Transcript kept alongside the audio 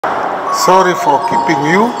Sorry for keeping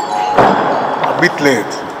you a bit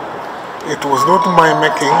late. It was not my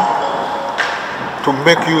making to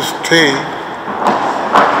make you stay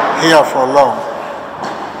here for long.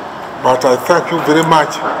 But I thank you very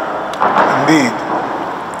much indeed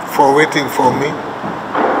for waiting for me,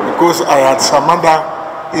 because I had some other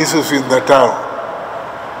issues in the town.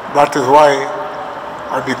 That is why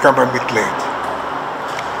I became a bit late.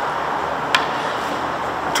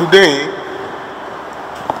 Today,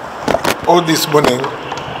 or this morning,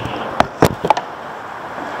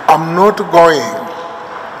 I'm not going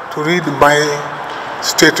to read my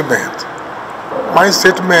statement. My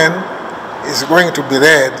statement is going to be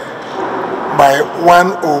read by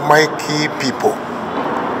one of my key people,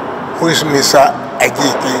 who is Mr.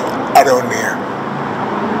 Ajiki Adonia.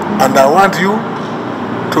 And I want you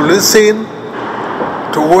to listen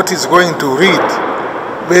to what he's going to read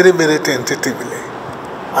very, very tentatively.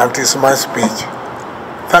 And it is my speech.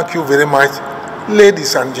 Thank you very much,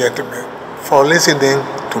 ladies and gentlemen, for listening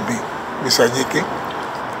to me. Mr. Ajiki.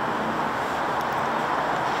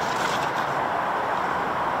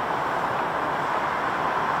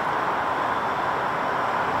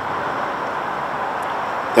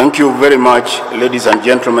 Thank you very much, ladies and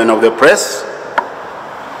gentlemen of the press.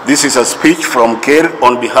 This is a speech from Kerr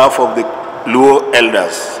on behalf of the Luo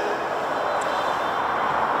elders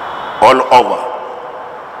all over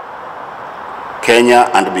Kenya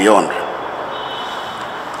and beyond.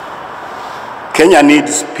 Kenya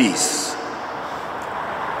needs peace.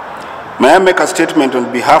 May I make a statement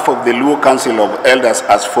on behalf of the Luo Council of Elders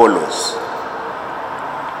as follows.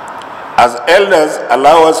 As elders,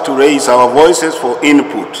 allow us to raise our voices for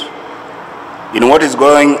input in what is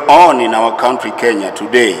going on in our country, Kenya,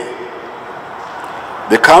 today.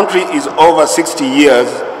 The country is over 60 years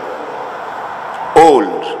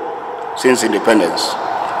old since independence,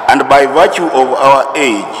 and by virtue of our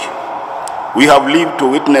age, we have lived to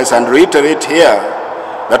witness and reiterate here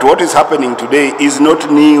that what is happening today is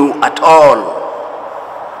not new at all.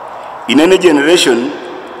 In any generation,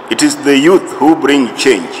 it is the youth who bring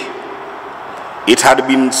change. It had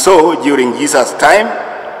been so during Jesus' time,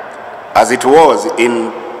 as it was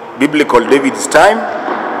in biblical David's time,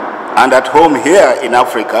 and at home here in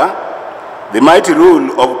Africa. The mighty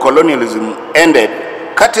rule of colonialism ended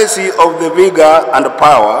courtesy of the vigor and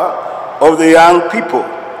power of the young people.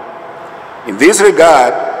 In this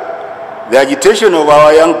regard, the agitation of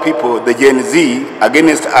our young people, the Gen Z,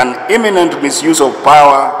 against an imminent misuse of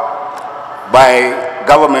power by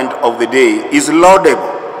government of the day is laudable.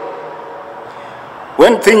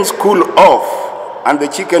 When things cool off and the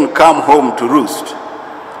chicken come home to roost,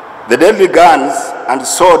 the deadly guns and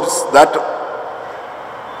swords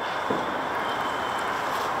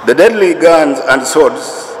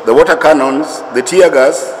the water cannons, the tear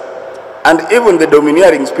gas, and even the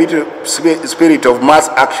domineering spirit of mass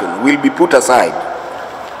action will be put aside.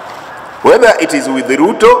 Whether it is with the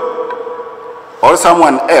Ruto or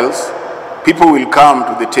someone else, people will come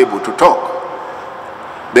to the table to talk.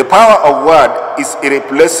 The power of word is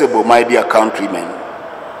irreplaceable, my dear countrymen.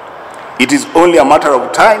 It is only a matter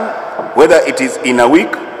of time, whether it is in a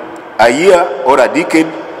week, a year, or a decade,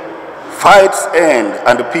 fights end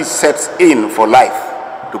and peace sets in for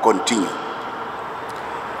life to continue.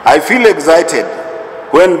 I feel excited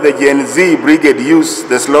when the Gen Z brigade use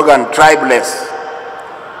the slogan "tribeless,"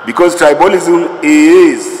 because tribalism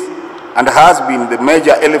is and has been the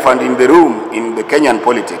major elephant in the room in the Kenyan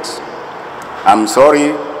politics. I'm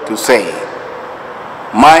sorry to say,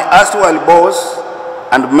 my erstwhile boss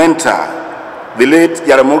and mentor, the late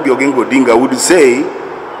Jaramogi Oginga Odinga, would say,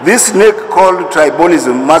 this snake called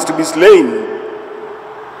tribalism must be slain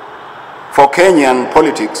for Kenyan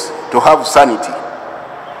politics to have sanity.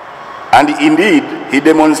 And indeed, he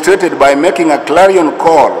demonstrated by making a clarion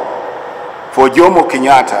call for Jomo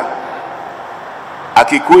Kenyatta, a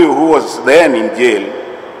Kikuyu who was then in jail,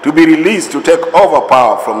 to be released to take over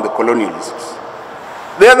power from the colonialists.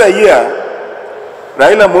 The other year,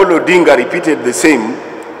 Raila Amolo Odinga repeated the same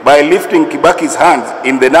by lifting Kibaki's hands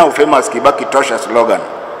in the now famous Kibaki Tosha slogan.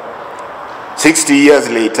 60 years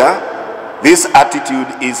later, this attitude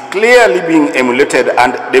is clearly being emulated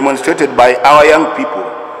and demonstrated by our young people,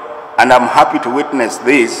 and I'm happy to witness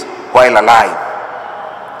this while alive.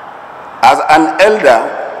 As an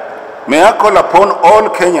elder, may I call upon all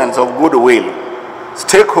Kenyans of goodwill,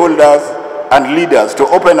 stakeholders and leaders to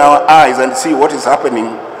open our eyes and see what is happening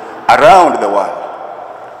around the world.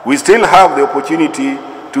 We still have the opportunity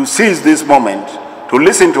to seize this moment, to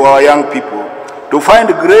listen to our young people, to find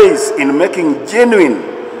grace in making genuine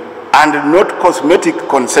and not cosmetic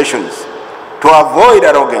concessions, to avoid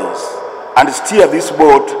arrogance and steer this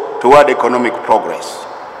boat toward economic progress.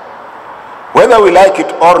 Whether we like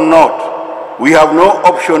it or not, we have no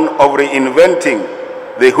option of reinventing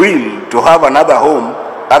the wheel to have another home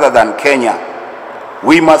other than Kenya.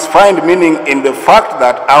 We must find meaning in the fact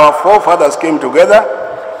that our forefathers came together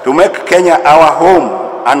to make Kenya our home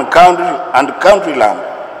and countryland,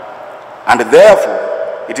 and therefore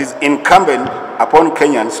it is incumbent upon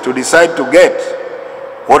Kenyans to decide to get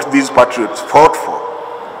what these patriots fought for: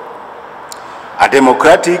 a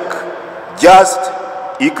democratic, just,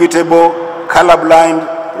 equitable, colorblind,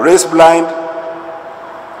 race-blind,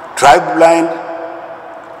 tribe-blind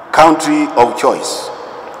country of choice,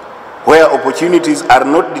 where opportunities are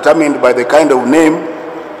not determined by the kind of name,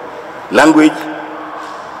 language,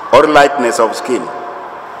 or lightness of skin.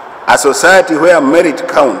 A society where merit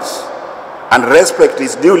counts and respect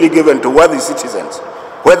is duly given to worthy citizens,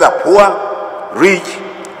 whether poor, rich,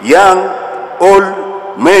 young,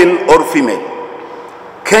 old, male or female.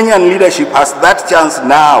 Kenyan leadership has that chance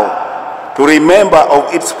now to remember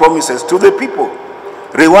of its promises to the people,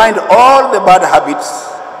 rewind all the bad habits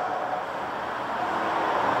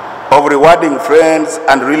of rewarding friends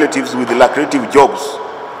and relatives with lucrative jobs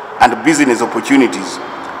and business opportunities,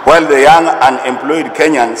 while the young unemployed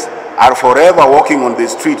Kenyans are forever walking on the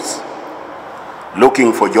streets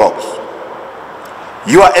looking for jobs.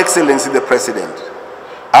 Your Excellency the President,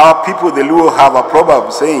 our people, the Luo, have a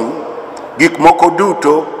proverb saying, "Gik moko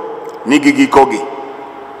duto ni gigikogi,"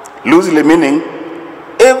 loosely meaning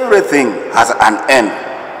everything has an end.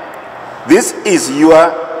 This is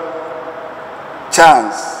your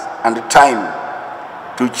chance and time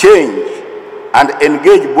to change and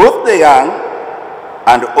engage both the young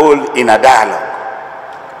and old in a dialogue.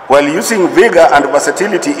 While using vigor and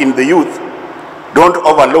versatility in the youth, don't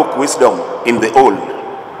overlook wisdom in the old,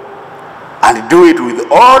 and do it with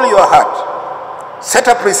all your heart. Set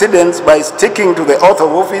a precedence by sticking to the oath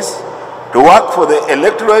of office to work for the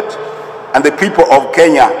electorate and the people of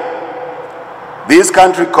Kenya. This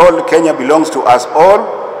country called Kenya belongs to us all,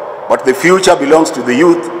 but the future belongs to the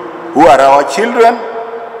youth, who are our children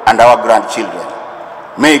and our grandchildren.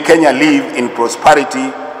 May Kenya live in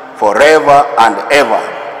prosperity forever and ever.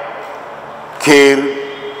 Ker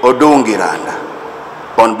Odongiranda,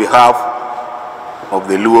 on behalf of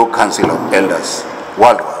the Luo Council of Elders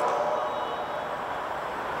worldwide.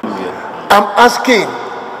 I'm asking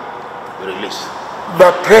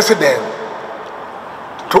the President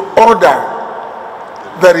to order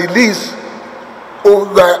the release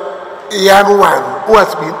of the young one who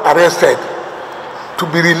has been arrested to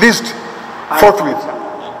be released forthwith.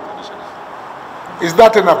 Is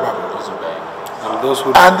that enough?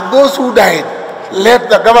 And those who died, let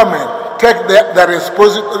the government take the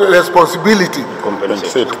responsibility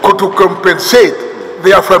to compensate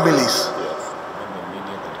their families.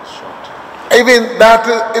 Even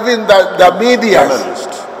the media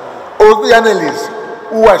or the analysts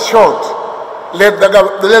who are shot, let the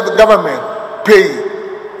government pay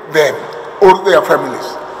them or their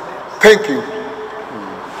families. Thank you.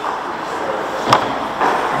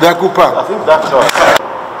 I think that's all.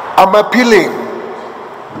 I'm appealing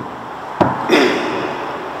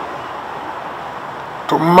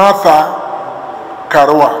to Martha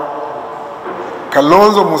Karua,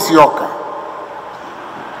 Kalonzo Musyoka,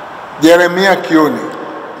 Jeremiah Kioni,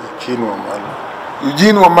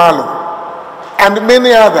 Eugene Wamalo, and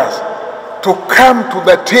many others to come to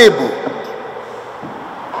the table.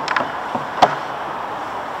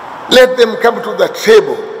 Let them come to the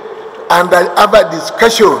table and have a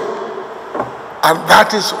discussion, and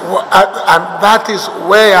that is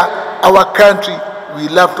where our country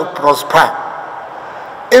will have to prosper.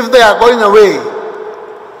 If they are going away,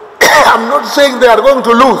 I'm not saying they are going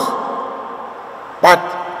to lose, but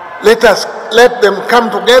let them come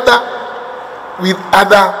together with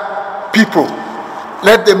other people.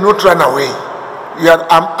 Let them not run away.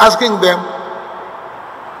 I'm asking them,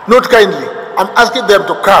 not kindly, I'm asking them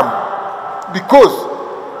to come, because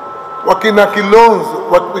wakina Kilonzo,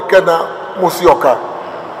 wakina Musyoka,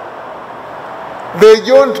 they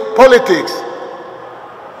joined politics,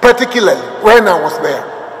 particularly when I was there.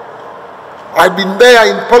 I've been there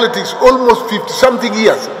in politics almost 50-something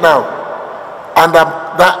years now, and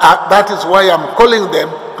that is why I'm calling them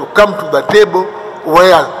to come to the table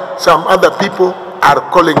where some other people are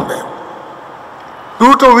calling them.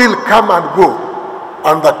 Ruto will come and go,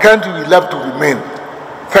 and the country will have to remain.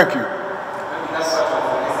 Thank you.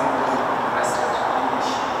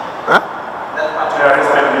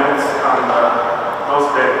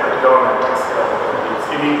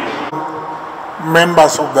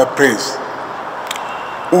 Members of the press,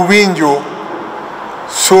 uwinjo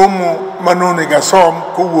somo manone ga som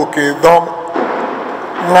kowuok e dhog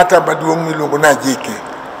ng'ata maduong' miluongo na JK.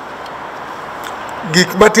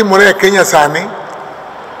 gik matimore e Kenya sani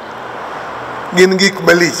gin gik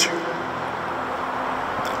malich.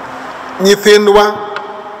 Nyithindwa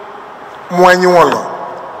mwanyuolo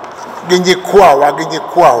gi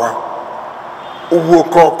nyikwawa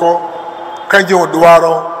owuok oko ka jo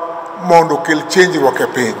dwaro mondo kel chenjruok e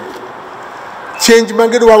piny. Change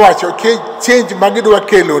magidwa wacho, change magidwa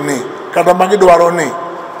kelo ni kata magidwaro ni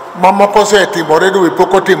mamoko osetimore dwe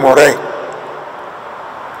pok otimore,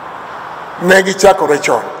 ne gichakore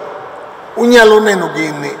chon. Unyalo neno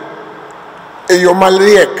gini e yo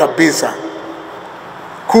maliek kabisa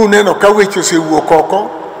kuneno ka weche osewuok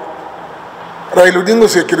oko. Raila Odinga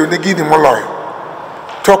osekelo ne gini moloyo,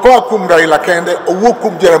 to koa kuom Raila kende owuok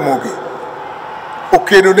kuom Jaramogi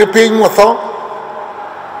okedo ne piny motho.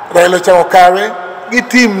 Raila chako kawe gi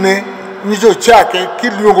timne nyiso chake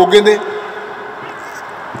kiluongo gene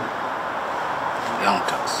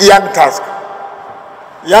Young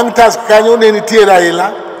Task kanyo ne nitie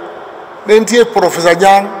Raila, ne nitie Professor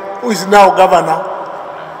Nyang who is now governor,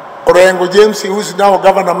 Orengo James who is now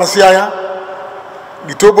governor Masiaya,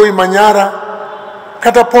 Gitobo Imanyara,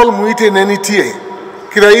 kata Paul Muite ne nitie,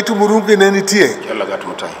 Kiraitu Murungi ne nitie,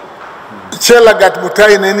 Chelagat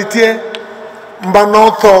Mutai ne nitie,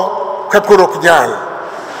 Mbanotho kakoro ok nyal.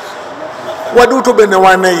 Waduto bende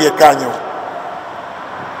wan e iye kanyo.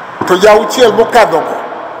 To jauchiel mokadhogo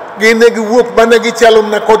gine giwuok mane gichalo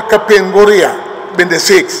na kod Kapenguria bende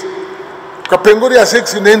 6. Kapenguria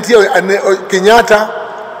 6 ne nitie Kenyatta,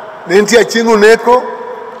 ne nitie Achieng' Oneko,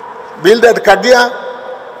 Bildad Kagia,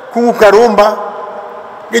 Kungu Karumba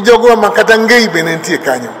gi jogo ma kata Ngei bende nitie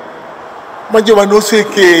kanyo, ma joma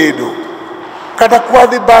nosekedo kata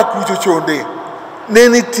kwadhi bakucho chonde. Ne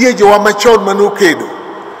nitie jowa machon manokedo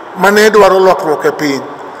mane dwaro lokruok e piny,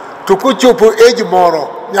 to kochopo age moro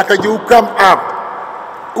nyaka jou come up.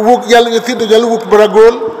 Wuok nyithindo nyalo wuok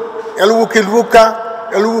Maragol, nyalo wuok e Luoka,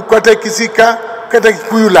 nyalo wuok kata Kisika kata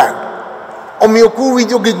Kikuyu land. Omiyo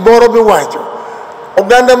kuwinjo gik moro miwacho,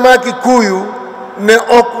 oganda ma Kikuyu ne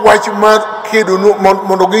ok wach mar kedo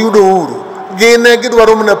mondo giyudo uhuru. Gine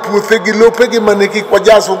gidwaro mana puothe gi lopegi mane kik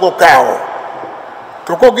wajasungo kawo.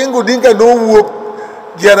 To kogingo Odinga nowuok,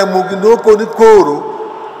 Jaramogi nokoni koro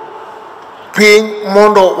piny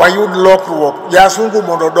mondo wayud lokruok, jasungu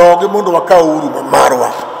mondo dogi mondo wakaw uhuru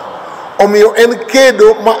marwa. Omiyo en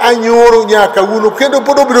kedo ma anyoro nyaka uno, kedo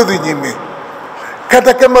pod obiro dhi nyime.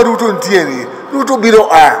 Kata kama Ruto ntiere, Ruto biro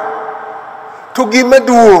to gima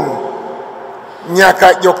duong'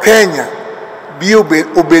 nyaka jo Kenya bi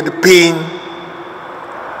obed piny,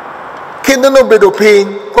 kendo nobedo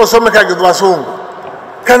piny kosome ka gi wasungu.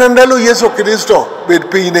 Kana ndalo Yesu Kristo bed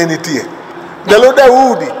piny ne nitie, ndalo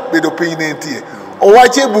Daudi bedo piny ne nitie.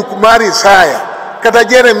 Owache buk mar Isaya kata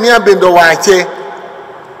Jeremia bende owache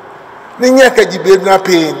ni nyaka ji bed na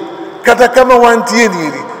piny. Kata kama wantie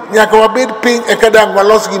niri nyaka wabed piny eka dang'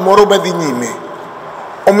 walos gimoro madhi nyime.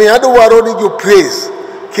 Omiyo adwaro ni jo praise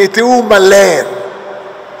keteu maler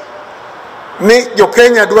ni jo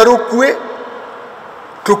Kenya dwaro kwe,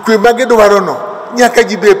 to kwe magidwarono nyaka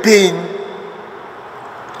ji be piny.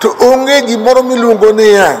 To onge gimoro miluongo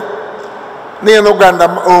ni en oganda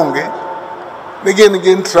onge, ni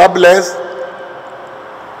gin troubleless,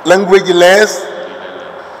 languageless,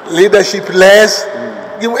 leadership-less,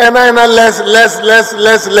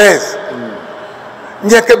 less.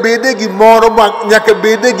 Nyaka bede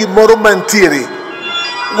gimoro mantiere.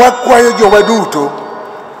 Wakwayo jowa duto,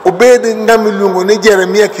 obed ng'ama miluongo ni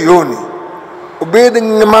Jeremia Kioni, obed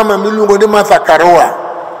mama miluongo ni Martha Karua,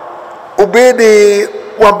 obed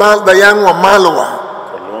Dayan Wamalwa,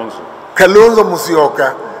 Kalonzo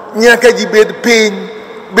Musyoka, nyaka ji bed piny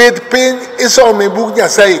isome bug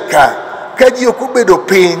Nyasaye ka ji ok obedo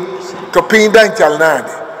piny to piny dang' chal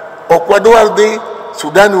nade. Ok wadwar dhi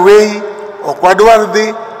Sudan way, ok wadwar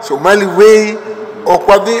dhi Somali way,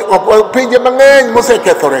 pinje mang'eny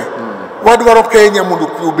mosekethore. Wadwaro Kenya mondo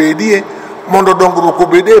kwe obedie, mondo dongruok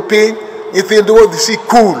obedie e piny, nyithindwa odhi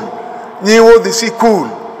sikul, nyiwa odhi sikul.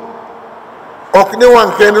 Ok ni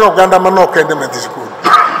wang' kende oganda manok kende madhi sikul.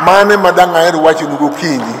 Mane madang' ahero wachonu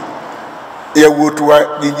gokinyi, yawuotwa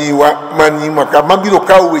gi nyiwa man nyima ka mabiro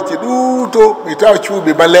kawo weche duto mitawo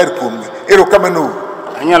chube maler kuomgi. Erokamano.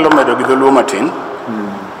 Anyalo medo gi dholuo matin.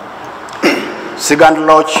 Sigand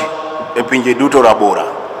loch e pinje duto rabora.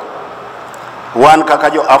 Wan kaka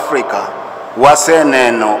jo Afrika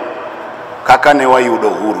waseneno kaka ne wayudo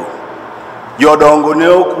uhuru. Jodongo ne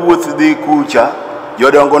ok wuoth dhi kucha,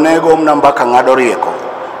 jodongo ne gomna mbaka ng'ado rieko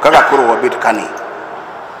kaka koro wabet kani.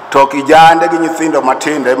 To kijande gi nyithindo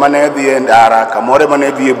matinde mane dhi e ndara kamore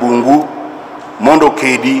mane dhi e bungu mondo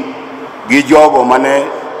kedi gi jogo mane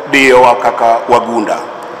diyowa kaka wagunda.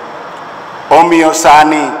 Omiyo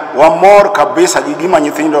sani wamor kabisa gi gima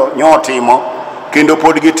nyithindo nyotimo kendo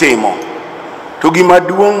pod gitimo. To gima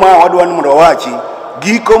duong' ma wadwa ni mondo wawachi,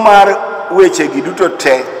 giko mar weche gi duto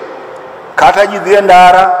te, kata ji dhi e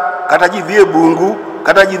ndara, kata ji dhi e bungu,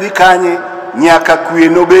 kata ji dhi kanye, nyaka kwe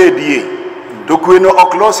no bedie. To kwe no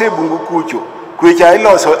ok los e bungu kucho, kwe cha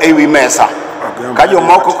iloso e wi mesa. Ka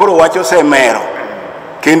jomoko koro wacho semero,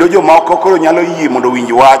 kendo jomoko koro nyalo yie mondo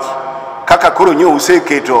winj wach, kaka koro nyo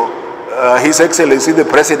useketo His Excellency the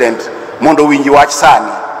President mondo winj wach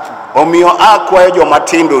sani. Omiyo akwayo joma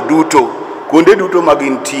tindo duto, kuonde duto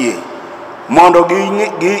magintie, mondo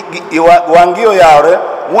wang'i oyawre,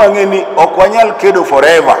 mwang'e ni ok wanyal kedo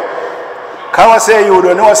forever. Ka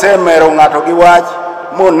waseyudo ni wasemero ng'ato gi wach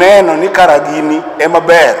moneno ni kara gini ema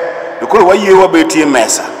ber, to koro wayie wabetie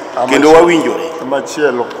mesa kendo wawinjore.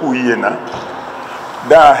 Machielo kuyiena,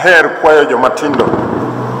 daher kwayo joma tindo,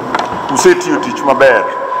 usetiyo tich maber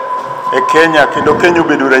e Kenya kendo Kenya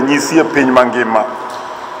obedo ranyisi e piny mangima.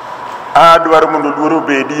 Adwaro mondo luoro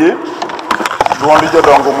bedie, duond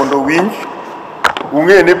jodongo mondo winj.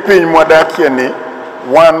 Ung'e ni piny mwadakie ni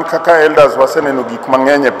wan kaka elders waseneno gik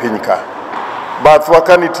mang'eny e piny ka. Bathwa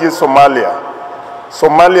ka nitie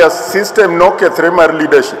Somalia system nokethre mar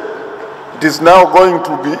leadership. It is now going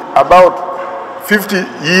to be about 50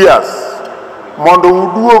 years mondo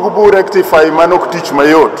uduog bu rectify manok tich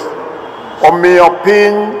mayot. Omiyo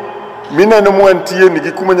piny mineno mwantie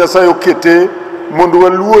nigi kuma Nyasaye okete mondo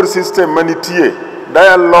waluor system manitie.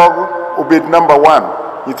 Dialogue obed number 1.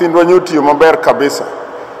 Nyithindwa nyotiyo maber kabisa.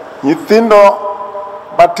 Nyithindo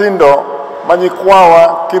matindo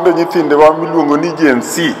manyikwawa kendo nyithindewa miluongo ni Gen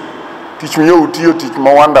Z, tich miyo utiyo tich ma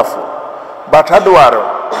wonderful. But adwaro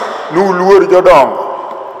ni uluor jodongo.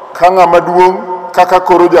 Ka ng'ama duong' kaka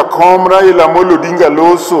koro jakom Raila Amolo Odinga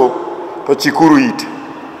loso, to chikuru ite.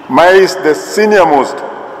 Mae is the senior most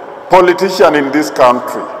politician in this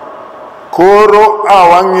country. Koro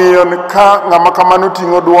awang'iyo ni ka ng'ama kamano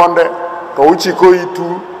ting'o duonde, to uchiko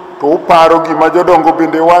itu, to uparo gima jodongo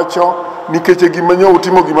bende wacho, nikech gima nyo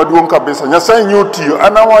utimo gima duong' kabisa. Nyasaye nyotiyo,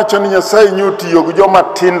 ana wacho ni Nyasaye nyotiyo gi joma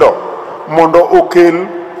tindo mondo okel,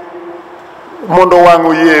 mondo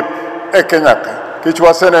wang'o yep e Kenya ka. Kech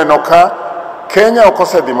waseneno ka Kenya ok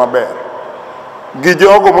osedhi maber. Gi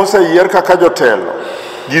jogo moseyier kaka jotelo,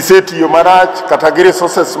 gisetiyo marach kata gi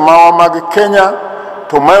resources mawa mag Kenya,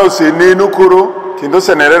 to mae oseneno koro kendo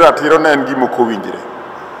osenere ratiro ne en gima ok owinjre.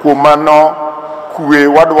 Kuom mano kwe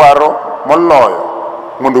wadwaro moloyo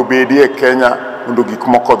mondo obedie e Kenya mondo gik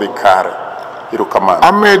moko dhi kare. Erokamano.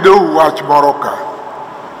 Amedo wach moro ka.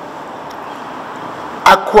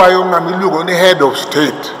 Akwayo ng'ama iluongo ni head of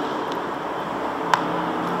state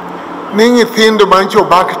ni nyithindo mancho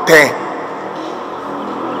bak te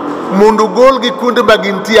mondo gol gi kuonde ma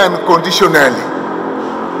gintie unconditionally.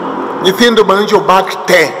 Nyithindo mancho bak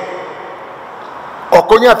te,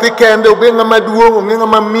 ok nyathi kende, obe ng'ama duong', onge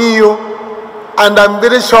ng'ama miyo. And I'm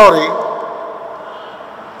very sorry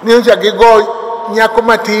ni nja gigo nyako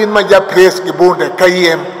matin ma ja press gi bunde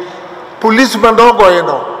kayiem. Police mandogo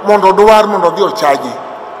eno mondo dwar mondo dhi ochaji.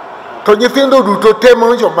 To nyithindo duto te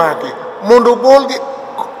mancho bake mondo gol gi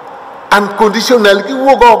unconditional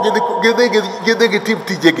giwuogo gidhi gitim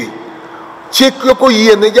tijegi. Chik yoko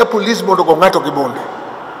yie ne ja police mondo go ng'ato gi bunde,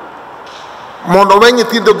 mondo we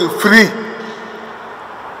nyithindo gi free.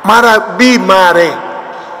 Mara bi mare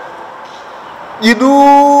ji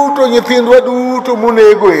duto, nyithindwa duto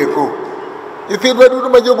monego eko, nyithindwa duto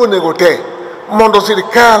ma jogo nego te, mondo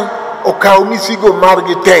sirikal okaw misigo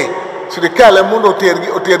margi te. Sirikal mondo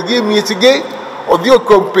otergi e miechgi, odhi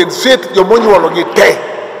okompensate jomonyuologi te.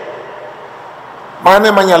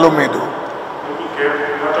 Mane manyalo medo.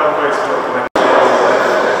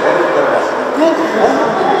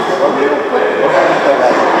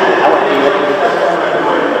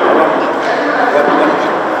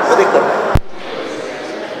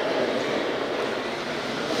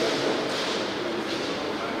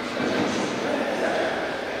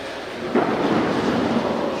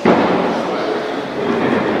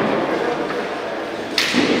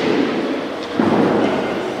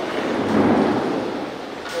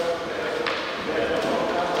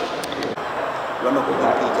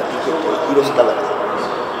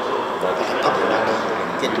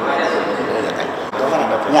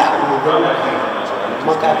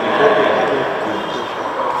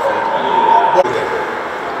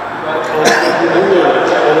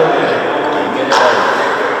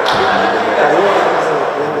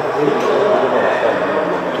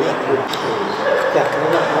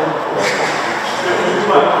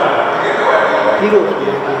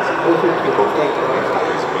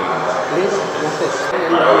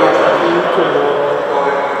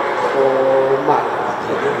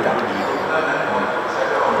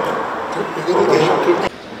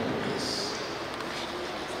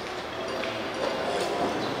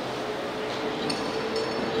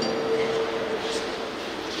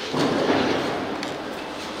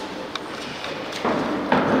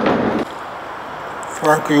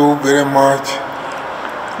 Thank you very much,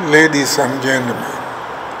 ladies and gentlemen,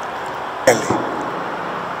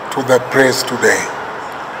 to the press today.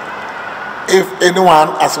 If anyone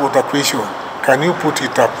has got a question, can you put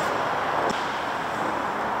it up?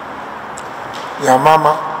 Yeah,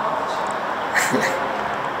 Mama.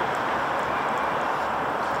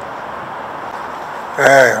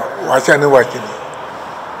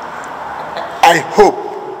 I hope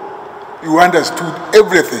you understood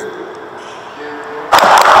everything.